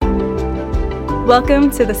Welcome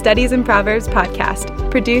to the Studies in Proverbs podcast,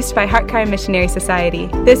 produced by HeartCry Missionary Society.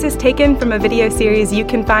 This is taken from a video series you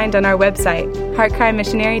can find on our website,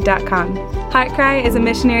 heartcrymissionary.com. HeartCry is a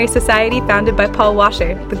missionary society founded by Paul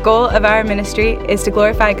Washer. The goal of our ministry is to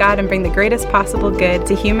glorify God and bring the greatest possible good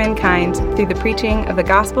to humankind through the preaching of the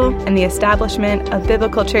gospel and the establishment of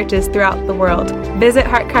biblical churches throughout the world. Visit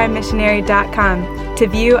heartcrymissionary.com to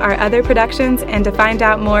view our other productions and to find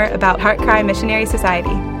out more about HeartCry Missionary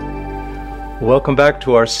Society. Welcome back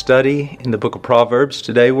to our study in the book of Proverbs.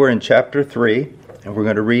 Today we're in chapter 3, and we're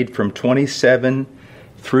going to read from 27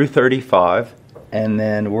 through 35, and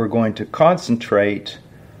then we're going to concentrate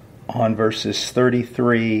on verses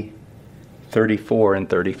 33, 34, and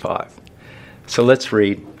 35. So let's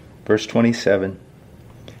read verse 27.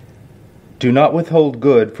 Do not withhold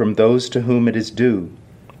good from those to whom it is due,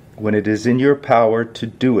 when it is in your power to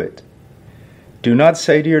do it. Do not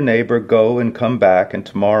say to your neighbor, go and come back, and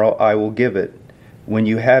tomorrow I will give it, when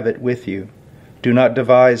you have it with you. Do not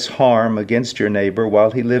devise harm against your neighbor while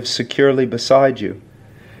he lives securely beside you.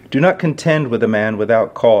 Do not contend with a man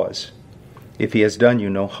without cause, if he has done you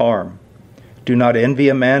no harm. Do not envy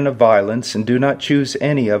a man of violence, and do not choose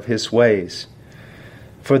any of his ways.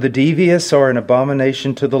 For the devious are an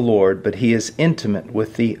abomination to the Lord, but he is intimate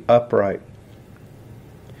with the upright.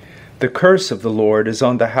 The curse of the Lord is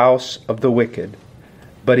on the house of the wicked,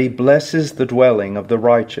 but he blesses the dwelling of the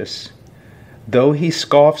righteous. Though he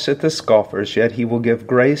scoffs at the scoffers, yet he will give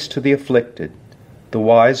grace to the afflicted. The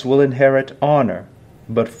wise will inherit honor,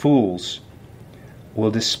 but fools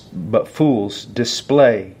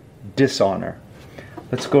display dishonor.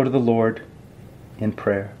 Let's go to the Lord in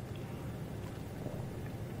prayer.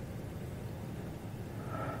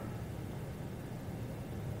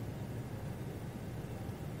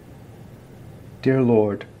 Dear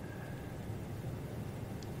Lord,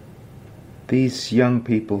 these young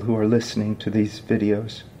people who are listening to these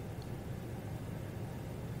videos,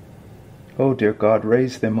 oh dear God,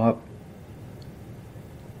 raise them up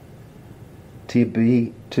to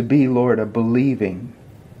be, Lord, a believing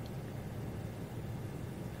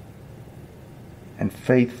and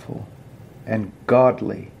faithful and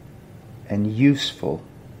godly and useful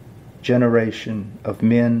generation of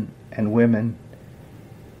men and women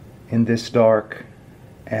in this dark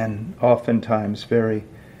and oftentimes very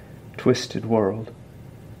twisted world.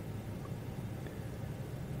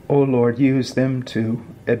 Oh Lord, use them to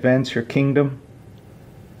advance your kingdom,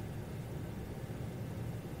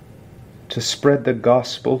 to spread the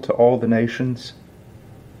gospel to all the nations.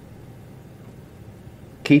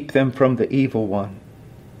 Keep them from the evil one.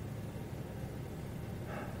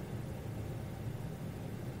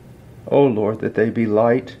 Oh Lord, that they be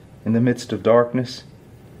light in the midst of darkness,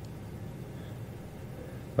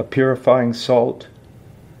 a purifying salt,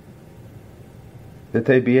 that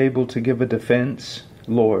they be able to give a defense,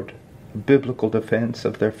 Lord, a biblical defense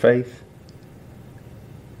of their faith.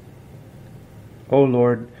 Oh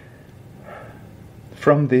Lord,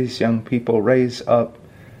 from these young people raise up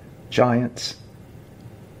giants.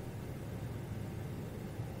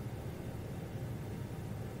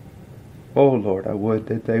 Oh Lord, I would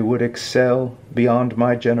that they would excel beyond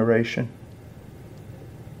my generation.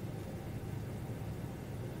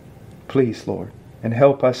 Please, Lord, and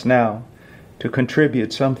help us now to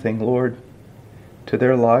contribute something, Lord, to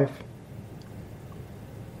their life.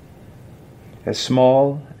 As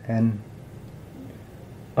small and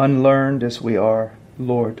unlearned as we are,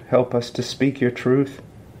 Lord, help us to speak your truth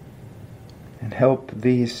and help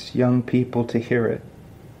these young people to hear it.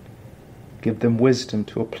 Give them wisdom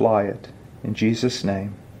to apply it. In Jesus'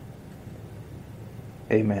 name,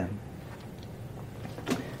 amen.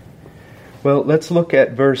 Well, let's look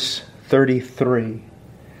at verse 33.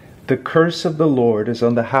 The curse of the Lord is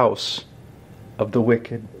on the house of the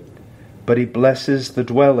wicked, but he blesses the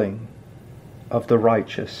dwelling of the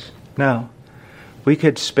righteous. Now, we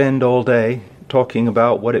could spend all day talking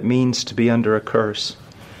about what it means to be under a curse.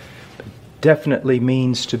 It definitely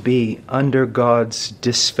means to be under God's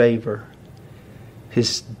disfavor,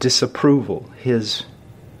 his disapproval, his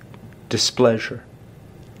displeasure.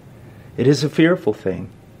 It is a fearful thing.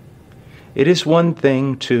 It is one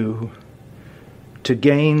thing to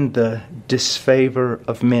gain the disfavor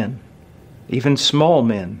of men, even small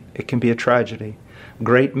men. It can be a tragedy.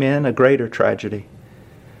 Great men, a greater tragedy.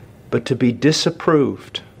 But to be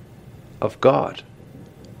disapproved of God,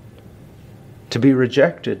 to be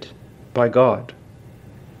rejected by God,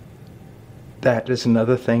 that is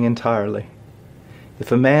another thing entirely.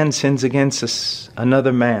 If a man sins against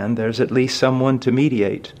another man, there's at least someone to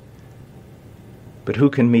mediate. But who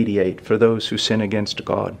can mediate for those who sin against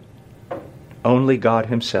God? Only God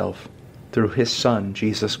himself, through his Son,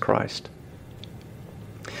 Jesus Christ.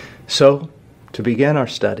 So, to begin our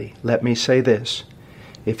study, let me say this.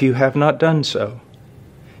 If you have not done so,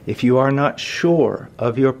 if you are not sure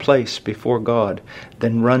of your place before God,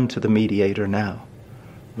 then run to the mediator now.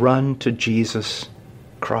 Run to Jesus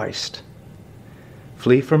Christ.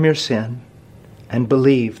 Flee from your sin and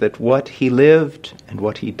believe that what He lived and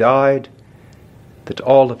what He died, that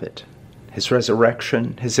all of it, His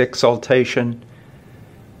resurrection, His exaltation,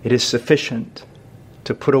 it is sufficient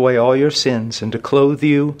to put away all your sins and to clothe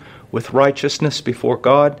you with righteousness before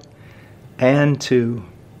God and to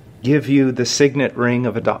give you the signet ring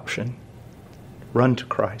of adoption. Run to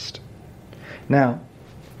Christ. Now,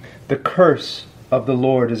 the curse of the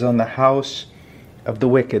Lord is on the house of the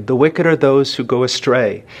wicked. The wicked are those who go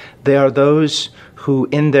astray. They are those who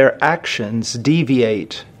in their actions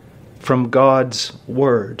deviate from God's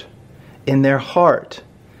word. In their heart,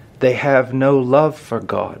 they have no love for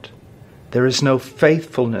God. There is no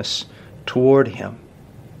faithfulness toward Him.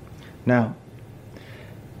 Now,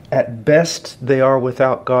 at best, they are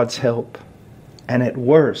without God's help. And at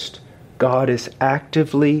worst, God is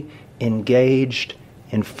actively engaged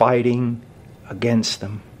in fighting against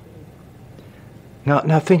them.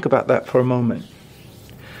 Now think about that for a moment.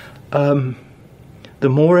 The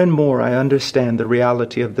more and more I understand the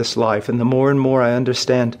reality of this life, and the more and more I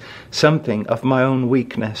understand something of my own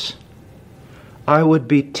weakness, I would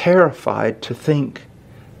be terrified to think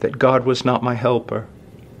that God was not my helper.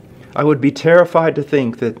 I would be terrified to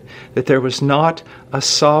think that there was not a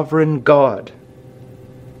sovereign God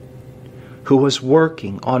who was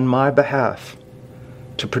working on my behalf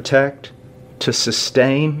to protect, to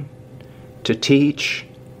sustain, to teach.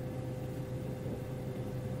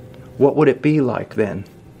 What would it be like then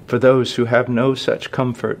for those who have no such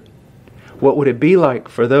comfort? What would it be like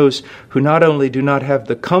for those who not only do not have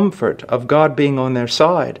the comfort of God being on their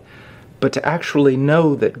side, but to actually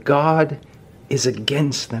know that God is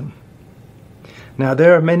against them? Now,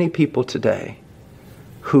 there are many people today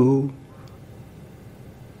who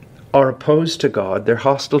are opposed to God. They're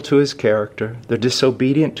hostile to His character. They're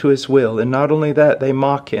disobedient to His will. And not only that, they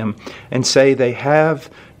mock Him and say they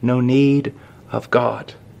have no need of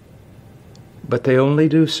God. But they only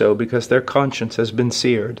do so because their conscience has been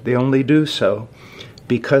seared. They only do so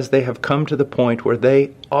because they have come to the point where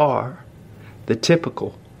they are the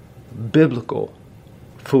typical biblical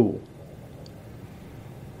fool.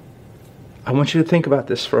 I want you to think about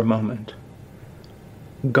this for a moment.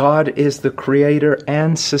 God is the creator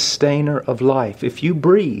and sustainer of life. If you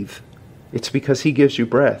breathe, it's because He gives you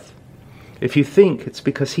breath. If you think, it's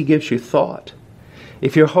because He gives you thought.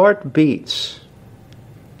 If your heart beats,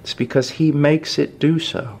 it's because He makes it do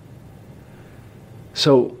so.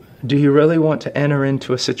 So, do you really want to enter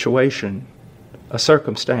into a situation, a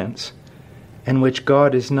circumstance, in which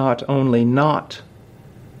God is not only not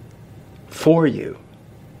for you,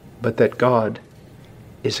 but that God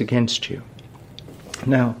is against you?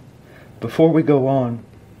 Now, before we go on,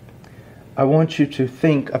 I want you to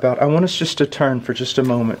think about, I want us just to turn for just a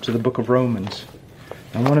moment to the book of Romans.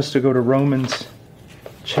 I want us to go to Romans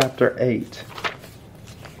chapter 8.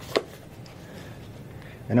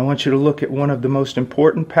 And I want you to look at one of the most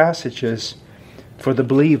important passages for the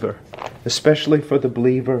believer, especially for the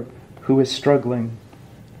believer who is struggling.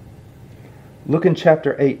 Look in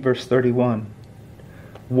chapter 8, verse 31.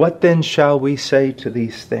 What then shall we say to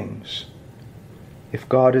these things? If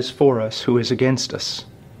God is for us, who is against us?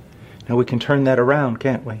 Now we can turn that around,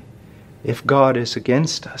 can't we? If God is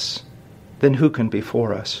against us, then who can be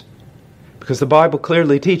for us? Because the Bible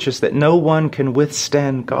clearly teaches that no one can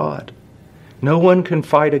withstand God. No one can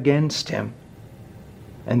fight against Him.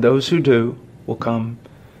 And those who do will come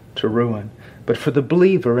to ruin. But for the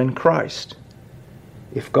believer in Christ,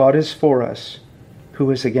 if God is for us, who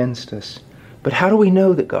is against us? But how do we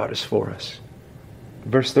know that God is for us?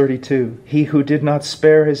 Verse 32, He who did not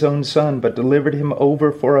spare His own Son, but delivered Him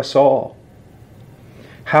over for us all,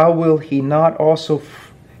 how will He not also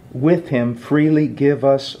with Him freely give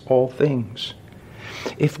us all things?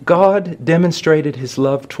 If God demonstrated His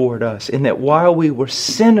love toward us in that while we were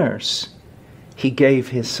sinners, He gave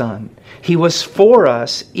His Son. He was for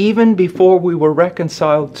us even before we were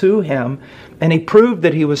reconciled to Him, and He proved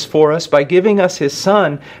that He was for us by giving us His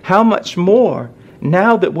Son. How much more,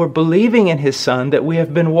 now that we're believing in His Son, that we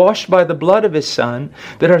have been washed by the blood of His Son,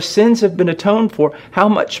 that our sins have been atoned for, how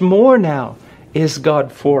much more now is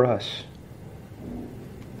God for us?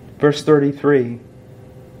 Verse 33,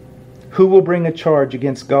 who will bring a charge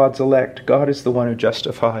against God's elect? God is the one who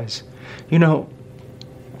justifies. You know,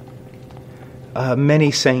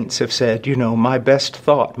 many saints have said, my best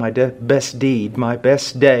thought, my best deed, my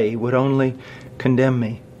best day would only condemn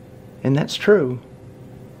me. And that's true.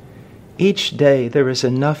 Each day there is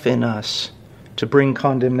enough in us to bring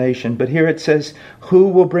condemnation. But here it says, who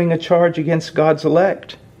will bring a charge against God's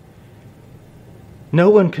elect? No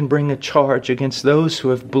one can bring a charge against those who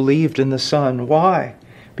have believed in the Son. Why?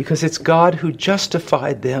 Because it's God who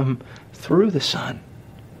justified them through the Son.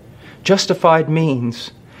 Justified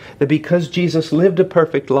means that because Jesus lived a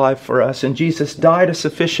perfect life for us and Jesus died a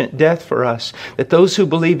sufficient death for us, that those who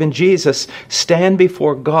believe in Jesus stand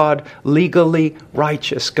before God legally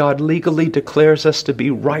righteous. God legally declares us to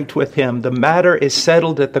be right with Him. The matter is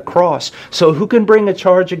settled at the cross. So who can bring a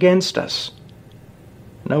charge against us?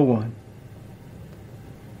 No one.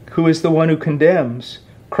 Who is the one who condemns?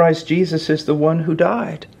 Christ Jesus is the one who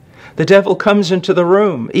died. The devil comes into the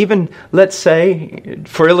room, even, let's say,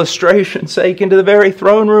 for illustration's sake, into the very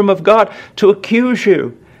throne room of God to accuse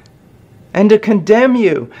you and to condemn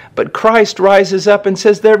you. But Christ rises up and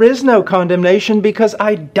says, there is no condemnation because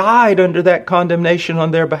I died under that condemnation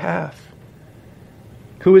on their behalf.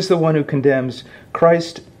 Who is the one who condemns?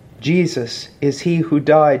 Christ Jesus is He who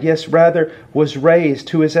died, yes, rather was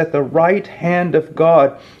raised, who is at the right hand of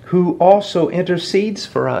God, who also intercedes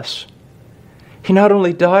for us. He not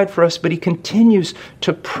only died for us, but He continues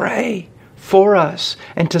to pray for us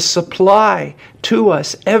and to supply to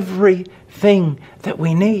us everything that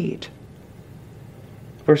we need.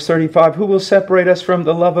 Verse 35, who will separate us from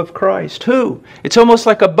the love of Christ? Who? It's almost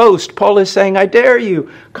like a boast. Paul is saying, I dare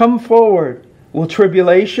you, come forward. Will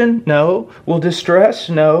tribulation? No. Will distress?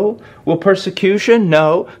 No. Will persecution?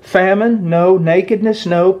 No. Famine? No. Nakedness?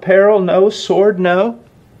 No. Peril? No. Sword? No.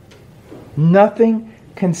 Nothing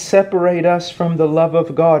can separate us from the love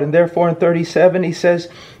of God. And therefore in 37 he says,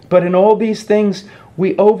 but in all these things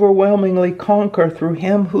we overwhelmingly conquer through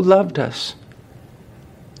Him who loved us.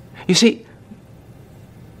 You see,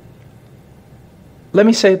 let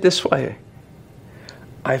me say it this way.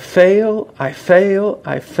 I fail, I fail,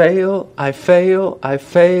 I fail, I fail, I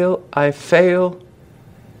fail, I fail,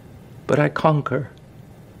 but I conquer.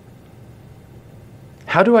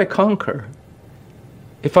 How do I conquer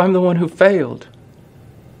if I'm the one who failed?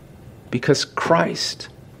 Because Christ,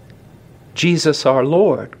 Jesus our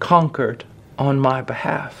Lord, conquered on my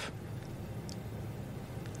behalf.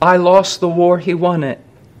 I lost the war, He won it,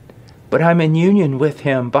 but I'm in union with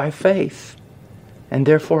Him by faith, and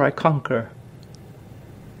therefore I conquer.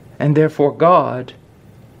 And therefore God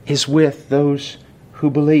is with those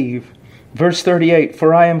who believe. Verse 38,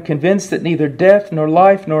 for I am convinced that neither death, nor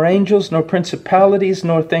life, nor angels, nor principalities,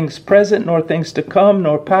 nor things present, nor things to come,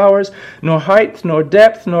 nor powers, nor height, nor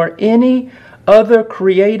depth, nor any other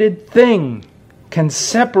created thing can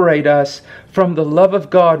separate us from the love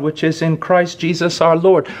of God which is in Christ Jesus our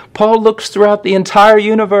Lord. Paul looks throughout the entire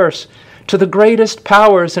universe to the greatest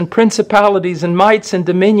powers and principalities and mights and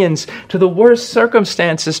dominions, to the worst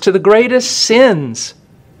circumstances, to the greatest sins.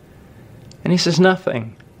 And he says,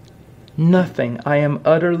 nothing. Nothing. I am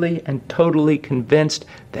utterly and totally convinced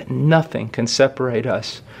that nothing can separate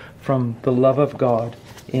us from the love of God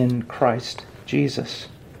in Christ Jesus.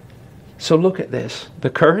 So look at this. The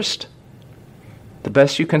cursed, the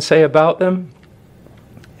best you can say about them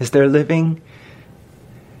is they're living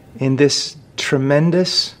in this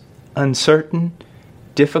tremendous, uncertain,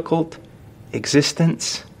 difficult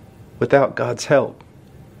existence without God's help.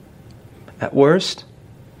 At worst,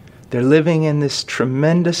 they're living in this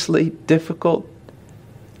tremendously difficult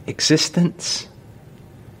existence,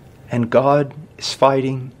 and God is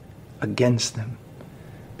fighting against them.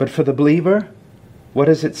 But for the believer, what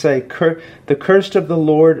does it say? The curse of the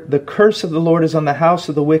Lord is on the house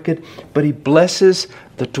of the wicked, but He blesses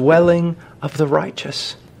the dwelling of the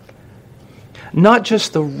righteous. Not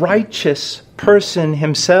just the righteous person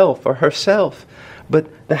himself or herself, but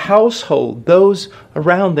the household, those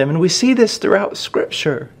around them. And we see this throughout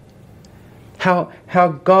Scripture. How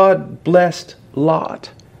God blessed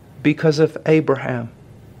Lot because of Abraham.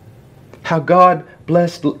 How God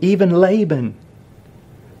blessed even Laban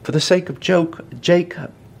for the sake of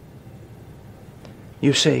Jacob.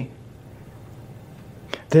 You see,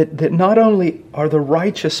 that not only are the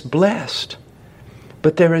righteous blessed,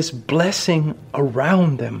 but there is blessing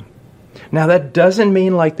around them. Now that doesn't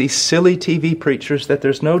mean like these silly TV preachers that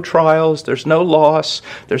there's no trials, there's no loss,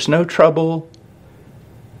 there's no trouble.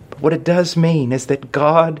 But what it does mean is that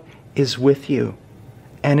God is with you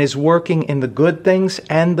and is working in the good things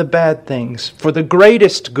and the bad things for the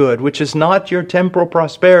greatest good, which is not your temporal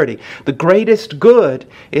prosperity. The greatest good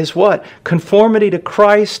is what? Conformity to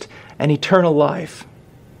Christ and eternal life.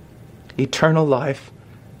 Eternal life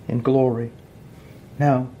in glory.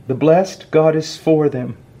 Now, the blessed, God is for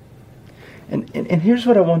them. And here's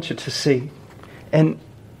what I want you to see. And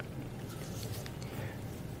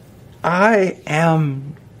I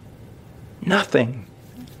am Nothing.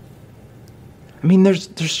 I mean, there's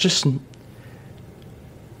just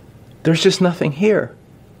nothing here.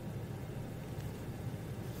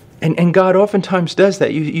 And God oftentimes does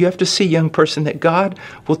that. You have to see, young person, that God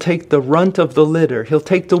will take the runt of the litter. He'll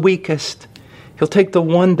take the weakest. He'll take the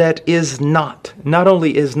one that is not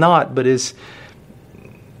only is not, but is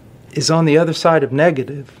on the other side of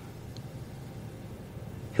negative.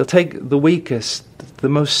 He'll take the weakest, the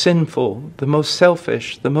most sinful, the most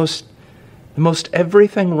selfish, the most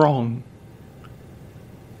everything wrong,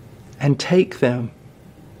 and take them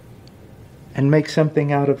and make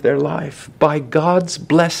something out of their life by God's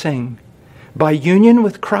blessing, by union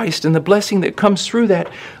with Christ and the blessing that comes through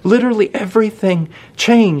that. Literally everything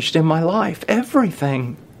changed in my life.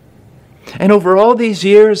 Everything. And over all these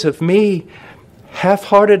years of me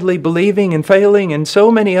half-heartedly believing and failing and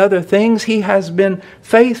so many other things, He has been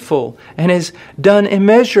faithful and has done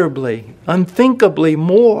immeasurably, unthinkably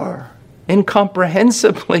more,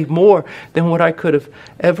 incomprehensibly more than what I could have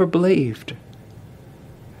ever believed.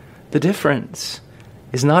 The difference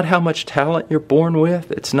is not how much talent you're born with.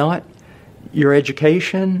 It's not your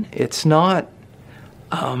education. It's not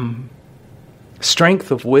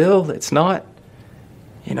strength of will. It's not,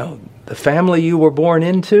 the family you were born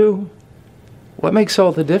into. What makes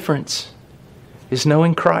all the difference is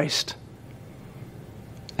knowing Christ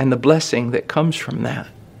and the blessing that comes from that.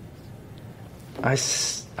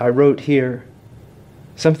 I wrote here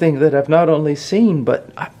something that I've not only seen, but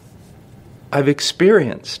I've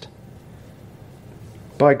experienced.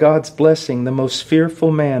 By God's blessing, the most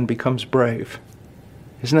fearful man becomes brave.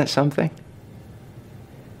 Isn't that something?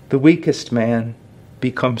 The weakest man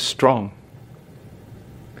becomes strong.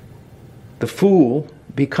 The fool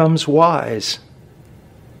becomes wise.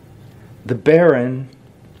 The barren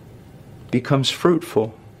becomes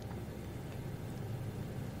fruitful.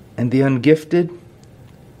 And the ungifted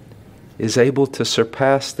is able to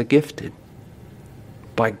surpass the gifted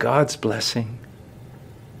by God's blessing,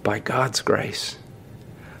 by God's grace.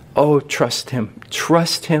 Oh, trust Him.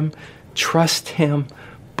 Trust Him. Trust Him.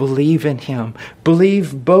 Believe in Him.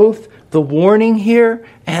 Believe both the warning here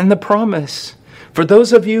and the promise. For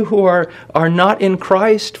those of you who are not in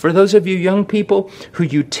Christ, for those of you young people who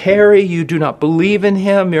you tarry, you do not believe in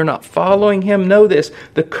Him, you're not following Him, know this: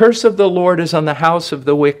 the curse of the Lord is on the house of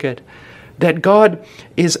the wicked. That God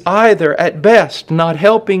is either at best not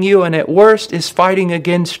helping you and at worst is fighting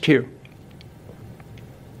against you.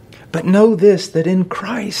 But know this, that in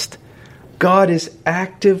Christ, God is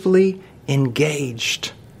actively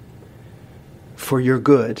engaged for your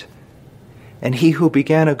good. And He who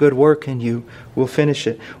began a good work in you will finish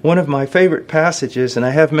it. One of my favorite passages, and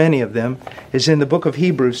I have many of them, is in the book of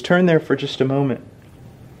Hebrews. Turn there for just a moment.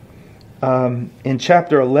 In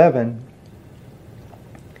chapter 11,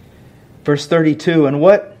 verse 32, "And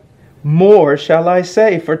what more shall I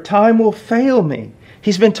say? For time will fail me."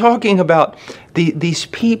 He's been talking about these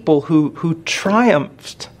people who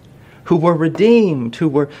triumphed, who were redeemed, who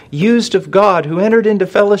were used of God, who entered into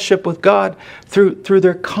fellowship with God through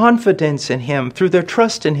their confidence in Him, through their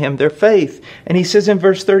trust in Him, their faith. And he says in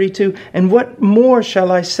verse 32, "And what more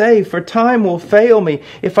shall I say? For time will fail me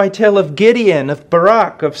if I tell of Gideon, of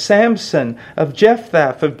Barak, of Samson, of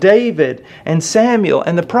Jephthah, of David, and Samuel,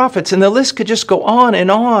 and the prophets." And the list could just go on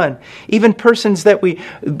and on. Even persons that we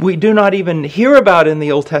do not even hear about in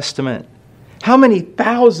the Old Testament. How many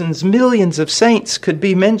thousands, millions of saints could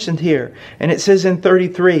be mentioned here? And it says in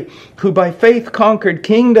 33, "Who by faith conquered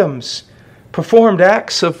kingdoms, performed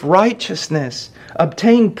acts of righteousness,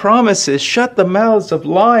 obtained promises, shut the mouths of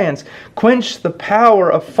lions, quenched the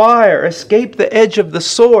power of fire, escaped the edge of the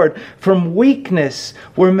sword, from weakness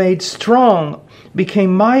were made strong,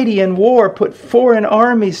 became mighty in war, put foreign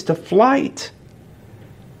armies to flight.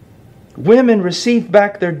 Women received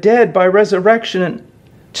back their dead by resurrection." And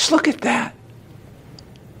just look at that.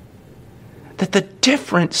 That the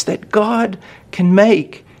difference that God can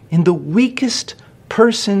make in the weakest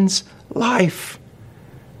person's life,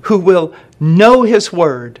 who will know His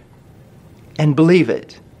Word and believe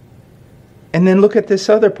it. And then look at this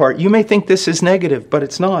other part. You may think this is negative, but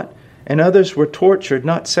it's not. "And others were tortured,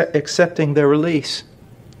 not accepting their release."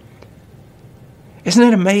 Isn't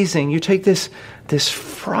it amazing? You take this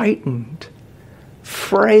frightened,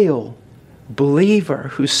 frail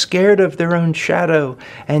believer who's scared of their own shadow,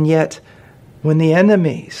 and yet when the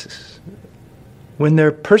enemies, when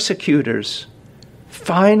their persecutors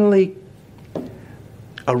finally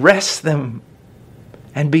arrest them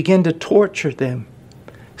and begin to torture them,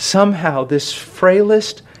 somehow this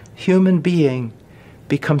frailest human being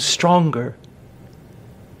becomes stronger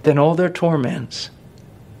than all their torments.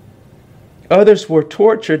 Others were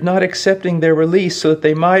tortured, not accepting their release so that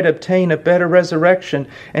they might obtain a better resurrection.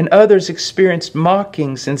 And others experienced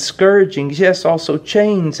mockings and scourgings, yes, also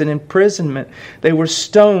chains and imprisonment. They were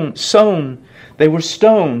stoned, they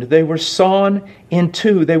were sawn in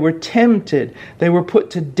two, they were tempted, they were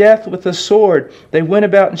put to death with a sword. They went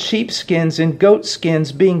about in sheepskins and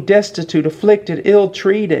goatskins, being destitute, afflicted,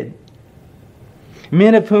 ill-treated.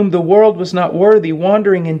 Men of whom the world was not worthy,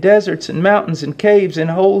 wandering in deserts and mountains and caves and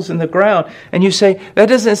holes in the ground. And you say, that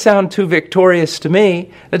doesn't sound too victorious to me.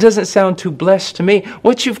 That doesn't sound too blessed to me.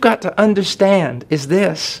 What you've got to understand is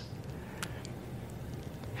this.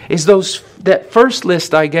 Is that first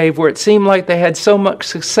list I gave where it seemed like they had so much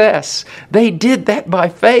success. They did that by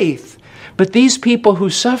faith. But these people who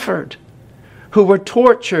suffered, who were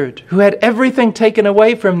tortured, who had everything taken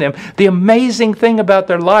away from them, the amazing thing about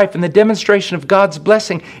their life and the demonstration of God's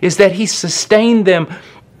blessing is that He sustained them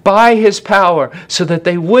by His power so that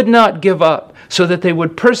they would not give up, so that they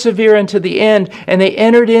would persevere unto the end, and they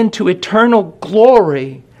entered into eternal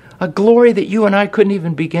glory, a glory that you and I couldn't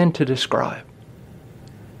even begin to describe.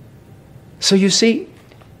 So you see,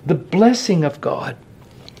 the blessing of God,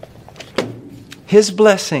 His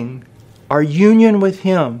blessing, our union with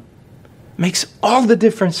Him, makes all the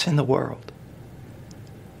difference in the world.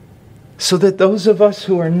 So that those of us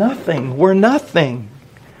who are nothing, we're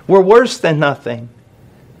worse than nothing,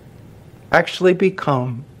 actually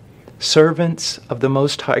become servants of the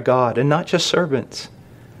Most High God. And not just servants,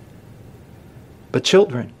 but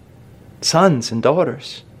children, sons and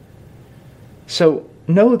daughters. So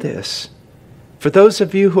know this. For those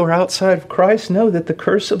of you who are outside of Christ, know that the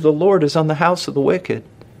curse of the Lord is on the house of the wicked.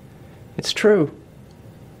 It's true.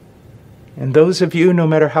 And those of you, no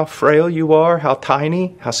matter how frail you are, how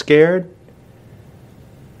tiny, how scared,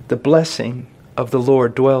 the blessing of the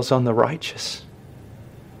Lord dwells on the righteous.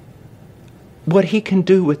 What He can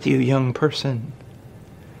do with you, young person.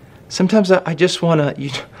 Sometimes I just want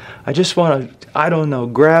to,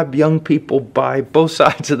 grab young people by both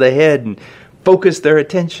sides of the head and focus their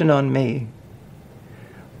attention on me.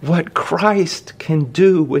 What Christ can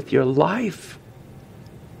do with your life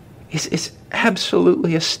is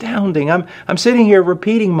absolutely astounding. I'm sitting here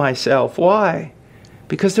repeating myself. Why?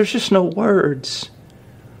 Because there's just no words.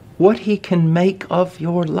 What He can make of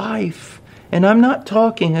your life. And I'm not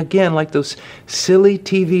talking, again, like those silly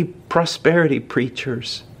TV prosperity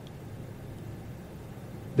preachers.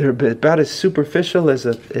 They're about as superficial as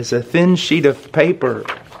a thin sheet of paper.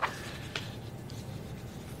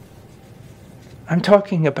 I'm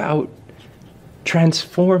talking about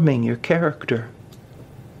transforming your character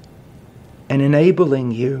and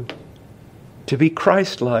enabling you to be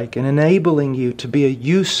Christ-like and enabling you to be a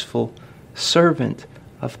useful servant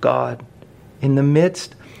of God in the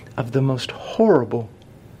midst of the most horrible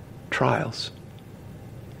trials.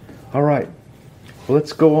 All right, well,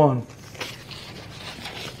 let's go on.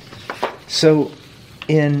 So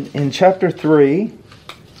in chapter 3,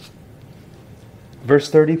 verse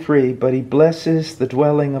 33, but He blesses the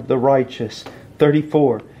dwelling of the righteous.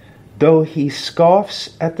 34, though He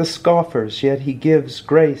scoffs at the scoffers, yet He gives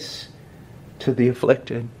grace to the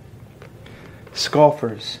afflicted.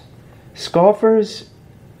 Scoffers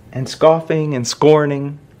and scoffing and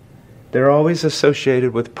scorning, they're always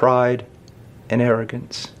associated with pride and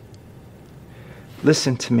arrogance.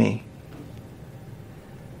 Listen to me.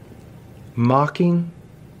 Mocking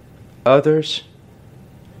others,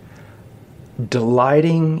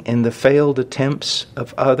 delighting in the failed attempts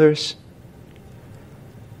of others,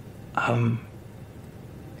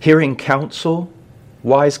 hearing counsel,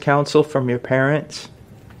 wise counsel from your parents,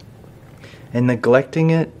 and neglecting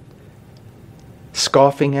it,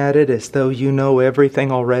 scoffing at it as though you know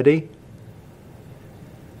everything already.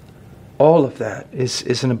 All of that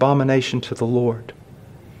is an abomination to the Lord.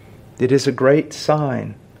 It is a great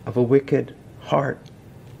sign of a wicked heart.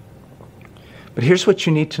 But here's what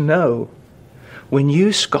you need to know. When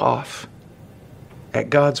you scoff at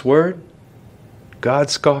God's Word, God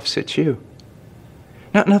scoffs at you.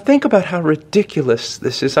 Now think about how ridiculous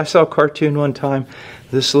this is. I saw a cartoon one time.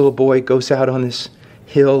 This little boy goes out on this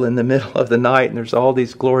hill in the middle of the night and there's all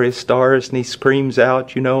these glorious stars and he screams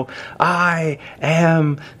out, I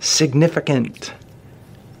am significant.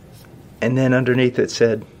 And then underneath it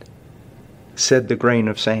said the grain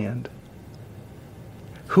of sand.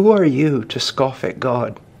 Who are you to scoff at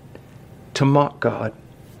God, to mock God?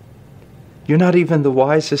 You're not even the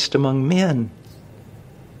wisest among men.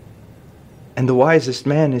 And the wisest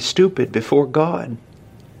man is stupid before God.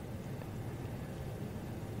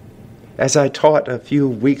 As I taught a few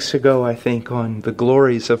weeks ago, I think, on the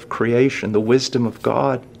glories of creation, the wisdom of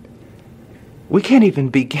God, we can't even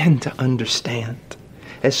begin to understand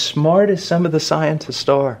as smart as some of the scientists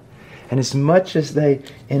are, and as much as they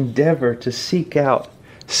endeavor to seek out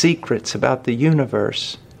secrets about the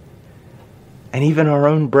universe and even our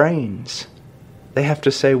own brains, they have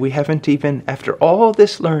to say, we haven't even, after all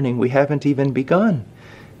this learning, we haven't even begun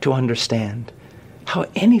to understand how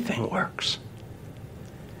anything works.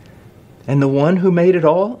 And the one who made it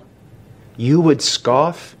all, you would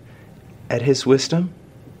scoff at his wisdom?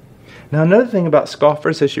 Now, another thing about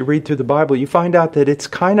scoffers, as you read through the Bible, you find out that it's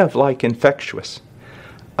kind of like infectious.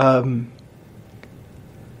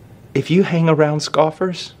 If you hang around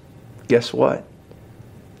scoffers, guess what?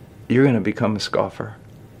 You're going to become a scoffer.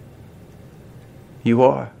 You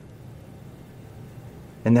are.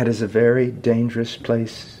 And that is a very dangerous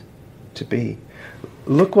place to be.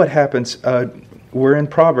 Look what happens. We're in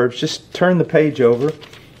Proverbs. Just turn the page over.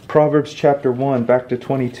 Proverbs chapter 1, back to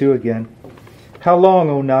 22 again. How long,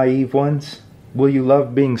 O naive ones, will you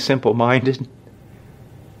love being simple-minded?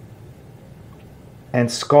 And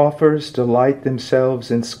scoffers delight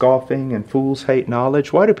themselves in scoffing, and fools hate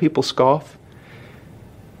knowledge. Why do people scoff?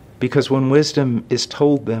 Because when wisdom is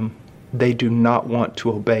told them, they do not want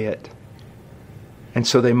to obey it. And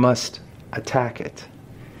so they must attack it.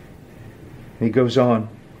 He goes on.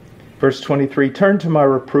 Verse 23, turn to my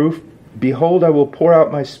reproof. Behold, I will pour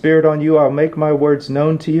out my spirit on you. I'll make my words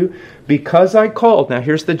known to you. Because I called. Now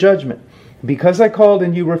here's the judgment. Because I called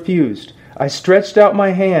and you refused. I stretched out my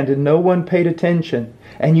hand and no one paid attention.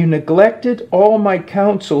 And you neglected all my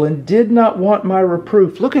counsel and did not want my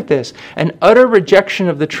reproof. Look at this. An utter rejection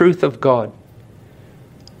of the truth of God.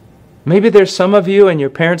 Maybe there's some of you and your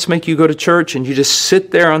parents make you go to church and you just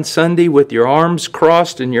sit there on Sunday with your arms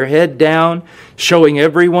crossed and your head down, showing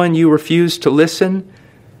everyone you refuse to listen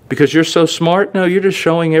because you're so smart. No, you're just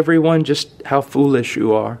showing everyone just how foolish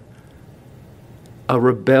you are. A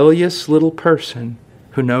rebellious little person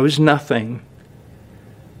who knows nothing,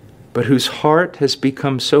 but whose heart has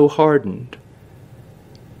become so hardened,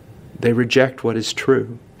 they reject what is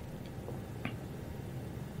true.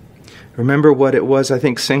 Remember what it was, I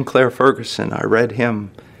think Sinclair Ferguson, I read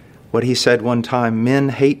him, what he said one time, men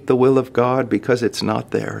hate the will of God because it's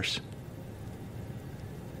not theirs.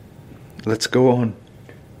 Let's go on.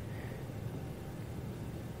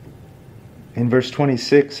 In verse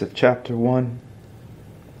 26 of chapter 1,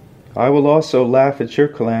 I will also laugh at your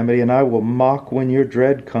calamity, and I will mock when your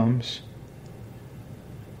dread comes.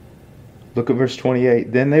 Look at verse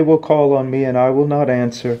 28. Then they will call on me, and I will not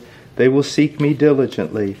answer. They will seek me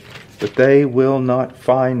diligently, but they will not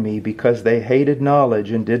find me, because they hated knowledge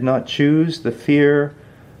and did not choose the fear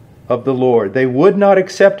of the Lord. They would not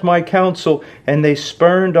accept my counsel, and they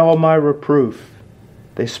spurned all my reproof.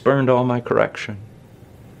 They spurned all my correction.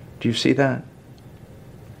 Do you see that?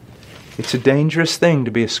 It's a dangerous thing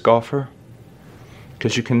to be a scoffer,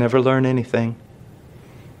 because you can never learn anything.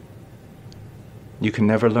 You can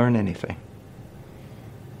never learn anything.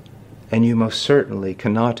 And you most certainly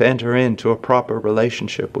cannot enter into a proper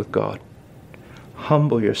relationship with God.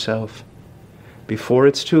 Humble yourself before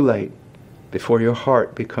it's too late, before your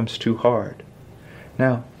heart becomes too hard.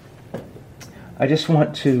 Now, I just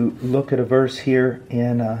want to look at a verse here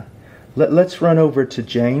in, let's run over to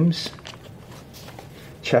James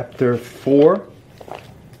chapter 4,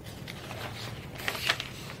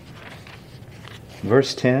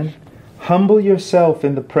 verse 10. Humble yourself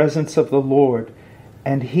in the presence of the Lord,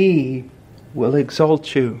 and He will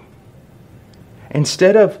exalt you.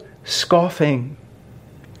 Instead of scoffing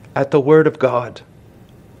at the Word of God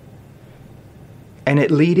and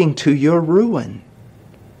it leading to your ruin,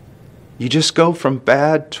 you just go from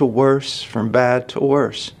bad to worse, from bad to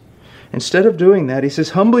worse. Instead of doing that, he says,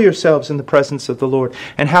 humble yourselves in the presence of the Lord.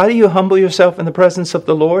 And how do you humble yourself in the presence of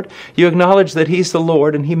the Lord? You acknowledge that He's the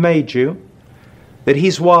Lord and He made you, that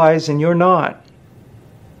He's wise and you're not.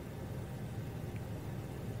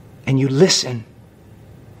 And you listen.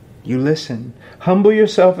 You listen. Humble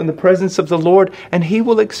yourself in the presence of the Lord and He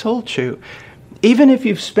will exalt you. Even if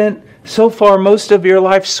you've spent so far most of your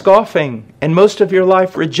life scoffing and most of your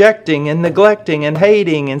life rejecting and neglecting and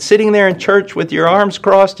hating and sitting there in church with your arms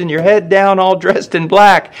crossed and your head down all dressed in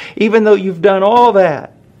black, even though you've done all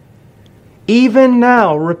that, even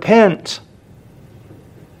now repent.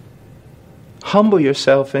 Humble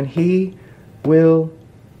yourself and He will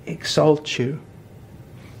exalt you.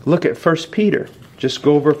 Look at 1 Peter. Just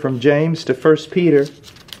go over from James to 1 Peter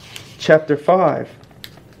chapter 5.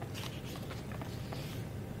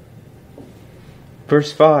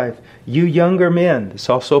 Verse 5, you younger men, this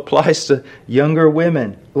also applies to younger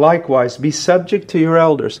women, likewise be subject to your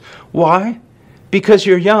elders. Why? Because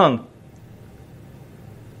you're young.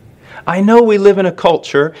 I know we live in a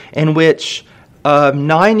culture in which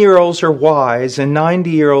 9-year-olds are wise and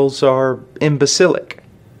 90-year-olds are imbecilic.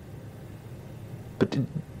 But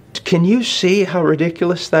can you see how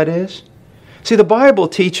ridiculous that is? See, the Bible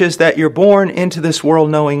teaches that you're born into this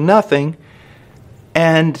world knowing nothing,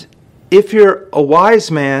 and if you're a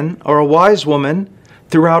wise man or a wise woman,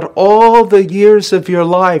 throughout all the years of your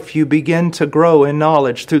life, you begin to grow in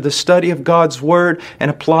knowledge through the study of God's Word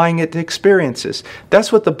and applying it to experiences.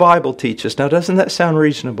 That's what the Bible teaches. Now, doesn't that sound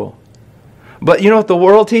reasonable? But you know what the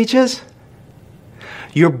world teaches?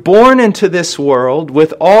 You're born into this world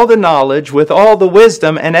with all the knowledge, with all the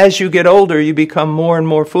wisdom, and as you get older, you become more and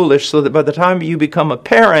more foolish, so that by the time you become a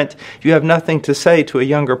parent, you have nothing to say to a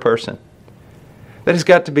younger person. That has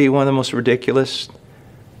got to be one of the most ridiculous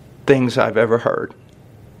things I've ever heard.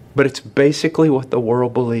 But it's basically what the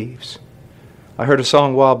world believes. I heard a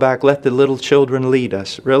song a while back, "Let the little children lead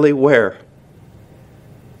us." Really? Where?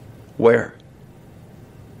 Where?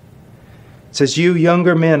 It says, "You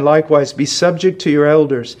younger men likewise be subject to your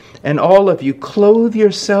elders, and all of you clothe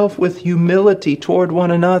yourself with humility toward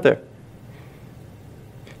one another."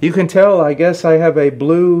 You can tell, I guess, I have a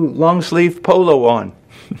blue long-sleeve polo on.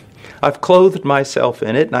 I've clothed myself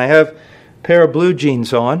in it, and I have a pair of blue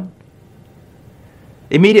jeans on.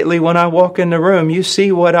 Immediately when I walk in the room, you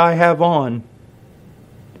see what I have on.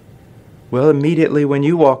 Well, immediately when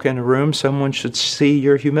you walk in a room, someone should see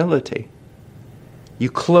your humility. You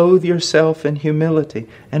clothe yourself in humility.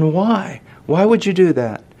 And why? Why would you do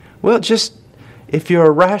that? Well, just if you're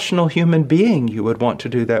a rational human being, you would want to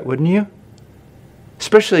do that, wouldn't you?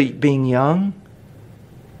 Especially being young.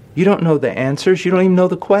 You don't know the answers. You don't even know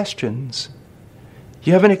the questions.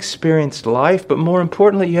 You haven't experienced life, but more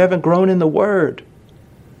importantly, you haven't grown in the Word.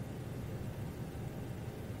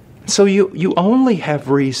 So you only have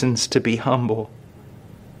reasons to be humble.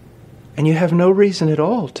 And you have no reason at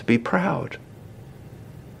all to be proud.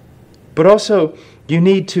 But also, you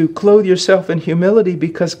need to clothe yourself in humility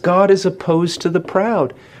because God is opposed to the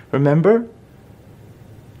proud. Remember?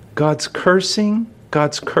 God's curse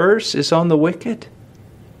is on the wicked.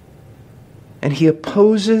 And He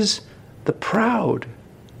opposes the proud.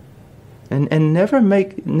 And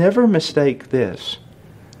never mistake this.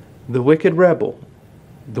 The wicked rebel,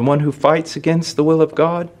 the one who fights against the will of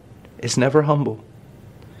God, is never humble.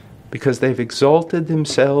 Because they've exalted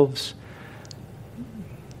themselves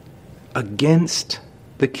against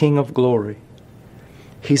the King of glory.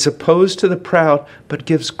 He's opposed to the proud, but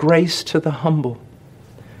gives grace to the humble.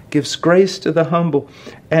 Gives grace to the humble.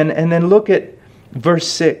 And then look at verse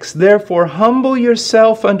 6. "Therefore humble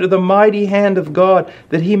yourself under the mighty hand of God,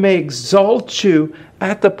 that He may exalt you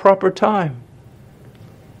at the proper time."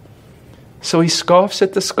 So He scoffs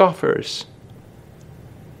at the scoffers,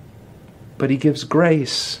 but He gives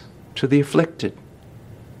grace to the afflicted,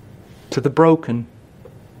 to the broken,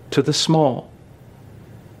 to the small,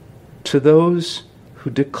 to those who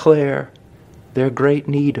declare their great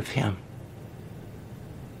need of Him,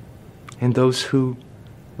 and those who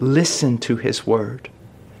listen to His Word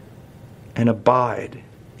and abide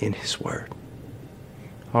in His Word.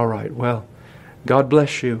 All right, well, God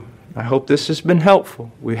bless you. I hope this has been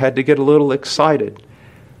helpful. We had to get a little excited.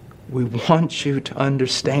 We want you to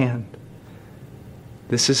understand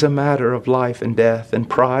this is a matter of life and death, and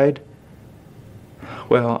pride,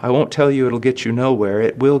 well, I won't tell you it'll get you nowhere.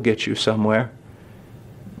 It will get you somewhere.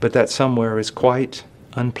 But that somewhere is quite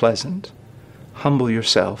unpleasant. Humble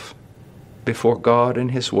yourself before God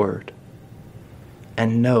and His Word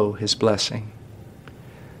and know His blessing.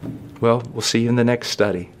 Well, we'll see you in the next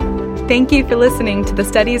study. Thank you for listening to the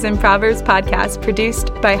Studies in Proverbs podcast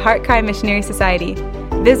produced by HeartCry Missionary Society.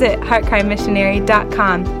 Visit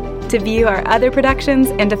heartcrymissionary.com to view our other productions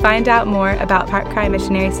and to find out more about HeartCry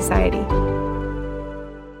Missionary Society.